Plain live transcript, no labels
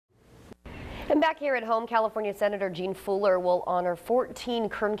And back here at home, California Senator Jean Fuller will honor 14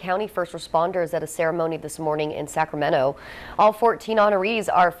 Kern County first responders at a ceremony this morning in Sacramento. All 14 honorees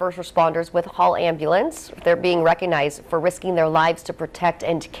are first responders with Hall Ambulance. They're being recognized for risking their lives to protect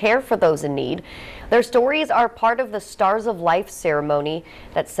and care for those in need. Their stories are part of the Stars of Life ceremony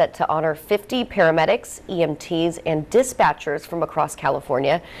that's set to honor 50 paramedics, EMTs, and dispatchers from across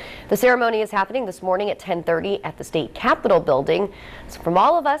California. The ceremony is happening this morning at 10:30 at the State Capitol building. So from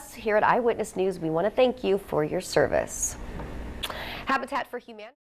all of us here at Eyewitness News, we want to thank you for your service. Habitat for Humanity.